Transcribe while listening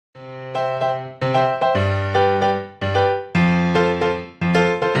Hi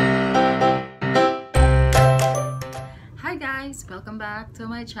guys! Welcome back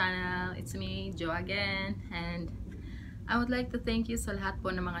to my channel. It's me, Jo again. And I would like to thank you sa lahat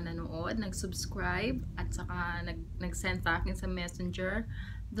po ng mga nanood, nag-subscribe, at saka nag-send sa akin sa messenger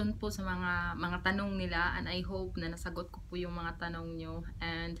doon po sa mga tanong nila. And I hope na nasagot ko po yung mga tanong nyo.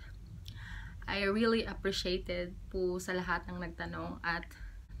 And I really appreciated po sa lahat ng nagtanong at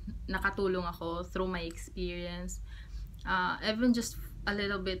nakatulong ako through my experience. Even just a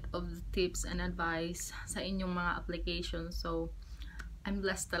little bit of tips and advice sa inyong mga applications. So, I'm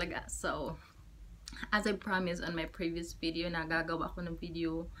blessed talaga. So, as I promised on my previous video na gagawa ko ng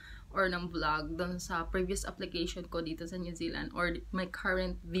video or ng vlog dun sa previous application ko dito sa New Zealand or my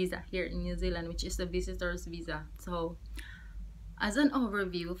current visa here in New Zealand, which is the visitor's visa. So, as an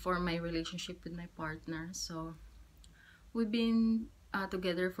overview for my relationship with my partner, so we've been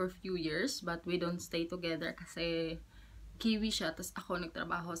together for a few years, but we don't stay together kasi Kiwi siya, tapos ako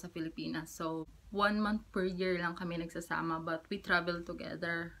nagtrabaho sa Pilipinas. So, 1 month per year lang kami nagsasama, but we travel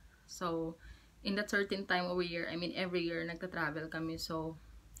together. So, in that certain time of year, I mean every year nagta-travel kami. So,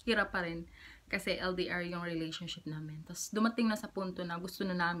 hirap pa rin kasi LDR yung relationship namin. Tapos, dumating na sa punto na gusto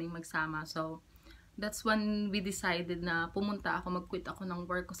na naming magsama. So, that's when we decided na pumunta ako, mag-quit ako ng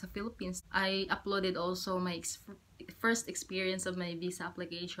work ko sa Philippines. I uploaded also my first experience of my visa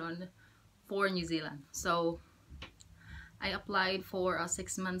application for New Zealand. So, I applied for a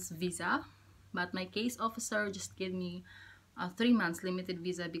 6 months visa, but my case officer just gave me a 3 months limited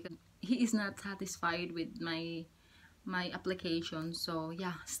visa because he is not satisfied with my application. So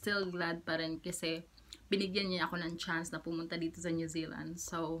yeah, still glad pa rin kasi binigyan niya ako ng chance na pumunta dito sa New Zealand.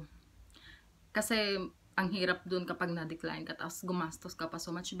 So kasi ang hirap dun kapag na-decline ka tapos gumastos ka pa, so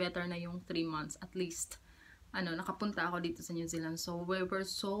much better na yung 3 months at least nakapunta ako dito sa New Zealand. So we were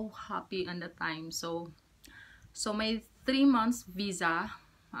so happy at the time. So my 3 months visa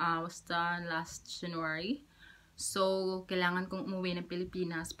was done last January. So, kailangan kong umuwi ng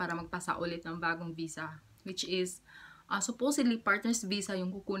Pilipinas para magpasa ulit ng bagong visa. Which is, supposedly partner's visa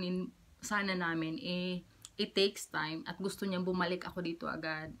yung kukunin sana namin. It takes time at gusto niyang bumalik ako dito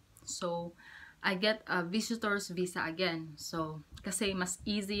agad. So, I get a visitor's visa again. So, kasi mas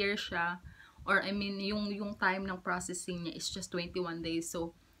easier siya. Or I mean, yung time ng processing niya is just 21 days.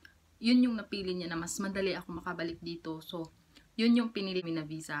 So, yun yung napili niya na mas madali ako makabalik dito. So, yun yung pinili na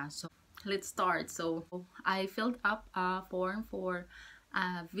visa. So, let's start. So, I filled up a form for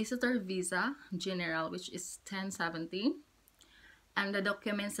a visitor visa general, which is 1017. And the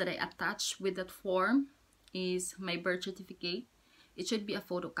documents that I attached with that form is my birth certificate. It should be a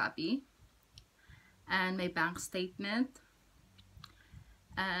photocopy. And my bank statement.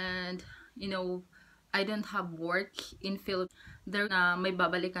 And, I don't have work in Philippines. There na may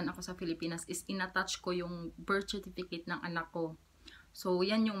babalikan ako sa Pilipinas is inattach ko yung birth certificate ng anak ko. So,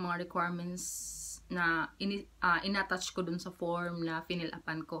 yan yung mga requirements na inattach ko dun sa form na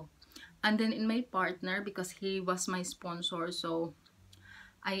finilapan ko. And then in my partner, because he was my sponsor, so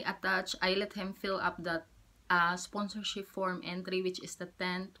I let him fill up that sponsorship form entry, which is the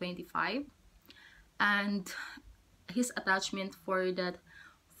 1025. And his attachment for that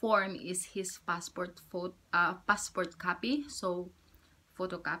form is his passport copy, so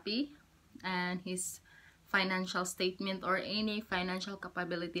photocopy, and his financial statement or any financial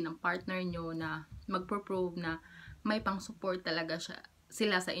capability ng partner nyo na magpo-prove na may pang-support talaga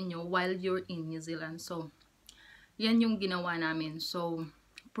sila sa inyo while you're in New Zealand. So, yan yung ginawa namin. So,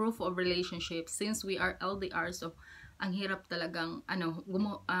 proof of relationship, since we are LDR, so ang hirap talagang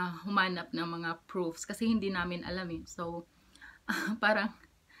humanap ng mga proofs kasi hindi namin alam eh. So, parang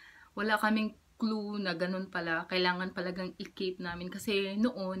wala kaming clue na ganun pala. Kailangan palagang i-keep namin. Kasi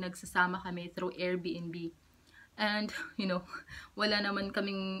noon, nagsasama kami through Airbnb. And, wala naman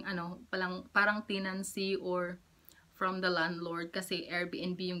kaming, parang tenancy or from the landlord. Kasi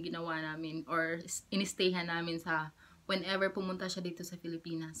Airbnb yung ginawa namin or inistayhan namin sa whenever pumunta siya dito sa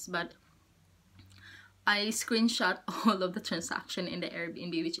Pilipinas. But, I screenshot all of the transaction in the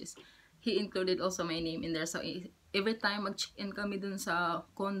Airbnb, which is, he included also my name in there. So, every time mag-check-in kami dun sa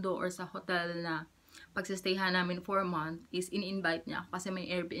condo or sa hotel na pagsistayhan namin for a month, is in-invite niya ako kasi may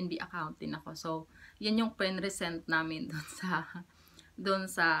Airbnb account din ako. So, yan yung pen-resent namin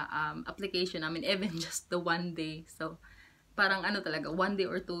dun sa application namin, even just the 1 day. So, parang talaga, 1 day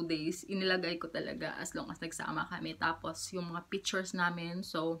or 2 days, inilagay ko talaga as long as nagsama kami. Tapos, yung mga pictures namin,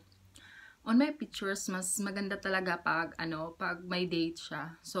 so, on my pictures, mas maganda talaga pag may date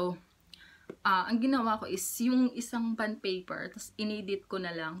siya. So, ang ginawa ko is yung isang bond paper, tapos inedit ko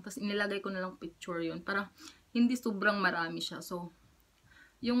na lang, tapos inilagay ko na lang picture yun. Para hindi sobrang marami siya. So,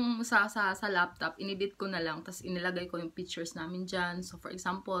 Yung sa laptop, inedit ko na lang, tapos inilagay ko yung pictures namin dyan. So, for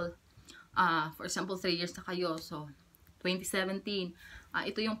example, 3 years na kayo. So, 2017.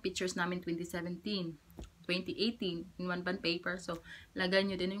 Ito yung pictures namin 2017. 2018 in one bond paper. So, lagay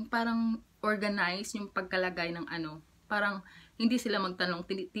nyo din yung parang organize yung pagkalagay ng ano. Parang hindi sila magtanong,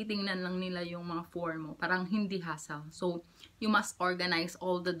 titingnan lang nila yung mga form mo. Parang hindi hassle. So, you must organize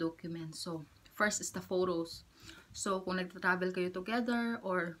all the documents. So, first is the photos. So, kung nagta-travel kayo together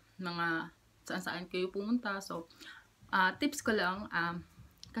or mga saan-saan kayo pumunta. So, tips ko lang,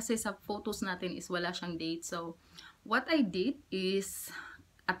 kasi sa photos natin is wala siyang date. So, what I did is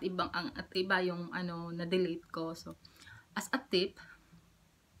at iba yung ano na-delete ko. So, as a tip,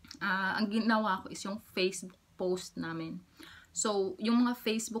 ang ginawa ko is yung Facebook post namin. So, yung mga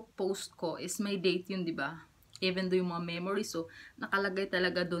Facebook post ko is may date yun, di ba? Even though yung mga memories, so, nakalagay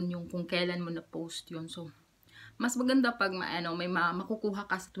talaga doon yung kung kailan mo na-post yun. So, mas maganda pag may makukuha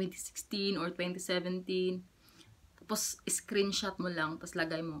ka sa 2016 or 2017, tapos screenshot mo lang, tapos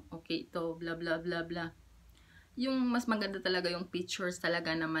lagay mo, okay, ito, blah, blah, blah, blah. Yung mas maganda talaga yung pictures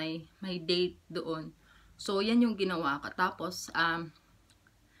talaga na may date doon. So, yan yung ginawa ko. Tapos,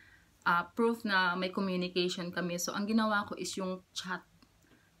 proof na may communication kami. So, ang ginawa ko is yung chat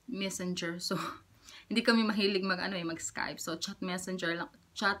messenger. So, hindi kami mahilig mag-Skype. So, chat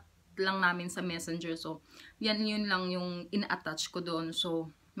lang namin sa messenger. So, yun lang yung in-attach ko doon.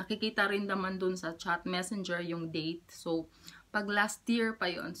 So, makikita rin naman doon sa chat messenger yung date. So, pag last year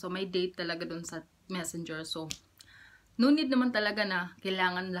pa yon, so may date talaga doon sa messenger. So, no need naman talaga na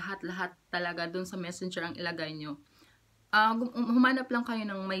kailangan lahat-lahat talaga doon sa messenger ang ilagay nyo. Humanap lang kayo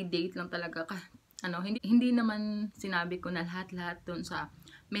ng may date lang talaga. Hindi naman sinabi ko na lahat-lahat doon sa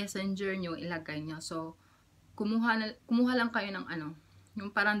messenger nyo ilagay nyo. So, kumuha lang kayo ng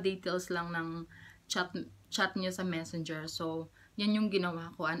yung parang details lang ng chat nyo sa messenger. So, yan yung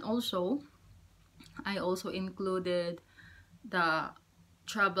ginawa ko. And also, I also included the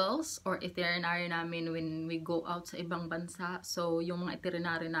travels or itinerary namin when we go out sa ibang bansa. So, yung mga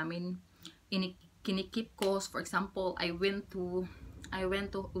itinerary namin, kinikip ko. For example, we went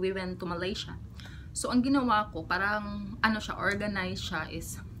to Malaysia. So, ang ginawa ko, parang organized siya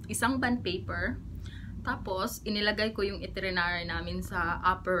is isang bond paper. Tapos, inilagay ko yung itinerary namin sa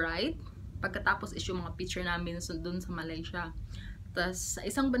upper right. Pagkatapos is yung mga picture namin dun sa Malaysia. Tapos, sa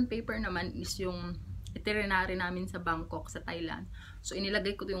isang bond paper naman is yung itinerary namin sa Bangkok, sa Thailand. So,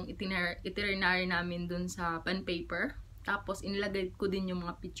 inilagay ko yung itinerary namin dun sa bond paper. Tapos, inilagay ko din yung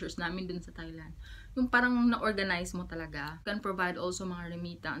mga pictures namin dun sa Thailand. Yung parang na-organize mo talaga. You can provide also mga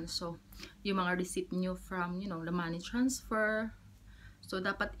remittance. So, yung mga receipt nyo from, the money transfer. So,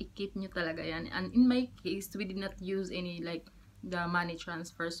 dapat i-keep nyo talaga yan. And in my case, we did not use any the money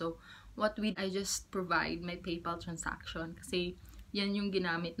transfer. So, I just provide my PayPal transaction. Kasi, yan yung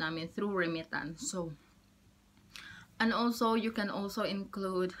ginamit namin through remittance. So, and also, you can also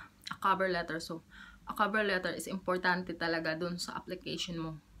include a cover letter. So, a cover letter is importante talaga dun sa application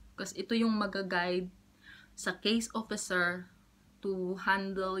mo. Kasi ito yung mag-guide sa case officer to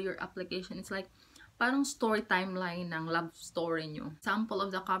handle your application. It's like, parang story timeline ng love story nyo. Sample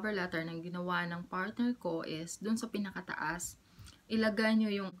of the cover letter na ginawa ng partner ko is dun sa pinakataas, ilagay nyo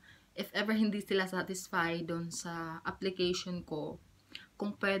yung if ever hindi sila satisfied dun sa application ko,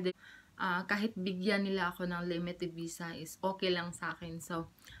 kung pwede, kahit bigyan nila ako ng limited visa is okay lang sa akin. So,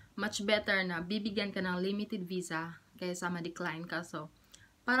 much better na bibigyan ka ng limited visa kaysa ma-decline ka. So,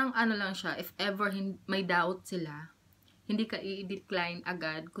 parang lang siya, if ever may doubt sila, hindi ka i-decline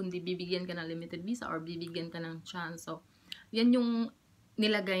agad, kundi bibigyan ka ng limited visa or bibigyan ka ng chance. So, yan yung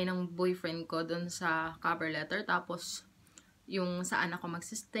nilagay ng boyfriend ko dun sa cover letter. Tapos, yung saan ako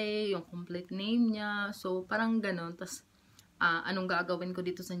magsistay, yung complete name niya. So, parang ganun. Tapos, anong gagawin ko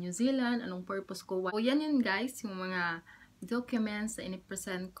dito sa New Zealand, anong purpose ko. So, yan guys, yung mga documents na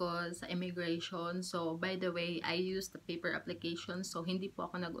in-present ko sa immigration. So, by the way, I used the paper application. So, hindi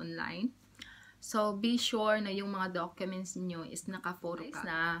po ako nag-online. So, be sure na yung mga documents niyo is naka-photocopy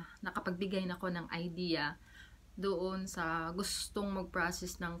na nakapagbigay na ako ng idea doon sa gustong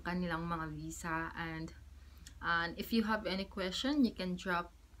mag-process ng kanilang mga visa. And if you have any question, you can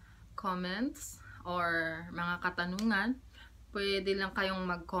drop comments or mga katanungan. Pwede lang kayong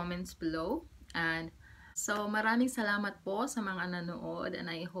mag-comments below. And so, maraming salamat po sa mga nanood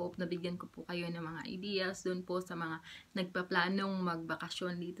and I hope nabigyan ko po kayo ng mga ideas dun po sa mga nagpaplanong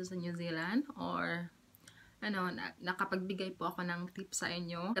magbakasyon dito sa New Zealand or nakapagbigay po ako ng tips sa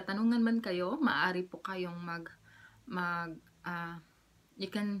inyo. Katanungan man kayo, maaari po kayong you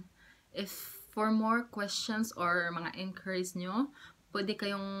can, if for more questions or mga inquiries nyo, pwede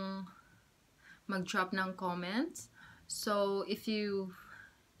kayong mag-drop ng comments. So, if you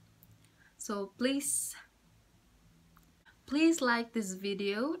So please like this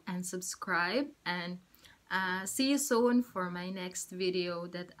video and subscribe, and see you soon for my next video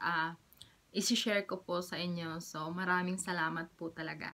that isi-share ko po sa inyo. So maraming salamat po talaga.